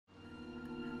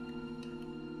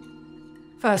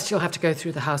First, you'll have to go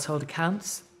through the household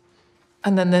accounts.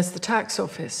 And then there's the tax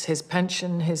office, his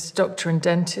pension, his doctor and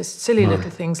dentist, silly little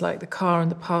things like the car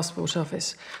and the passport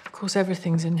office. Of course,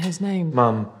 everything's in his name.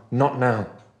 Mum, not now.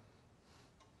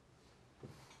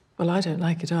 Well, I don't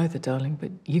like it either, darling,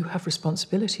 but you have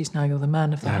responsibilities now. You're the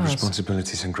man of the house. I have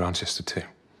responsibilities in Grantchester too.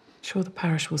 Sure, the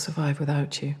parish will survive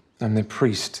without you. I'm their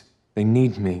priest. They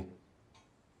need me.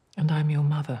 And I'm your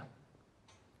mother.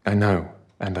 I know,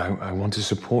 and I want to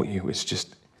support you. It's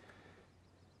just...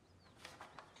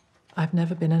 I've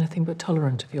never been anything but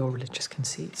tolerant of your religious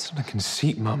conceits. It's not a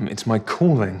conceit, Mum. It's my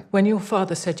calling. When your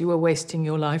father said you were wasting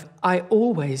your life, I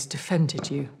always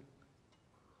defended you.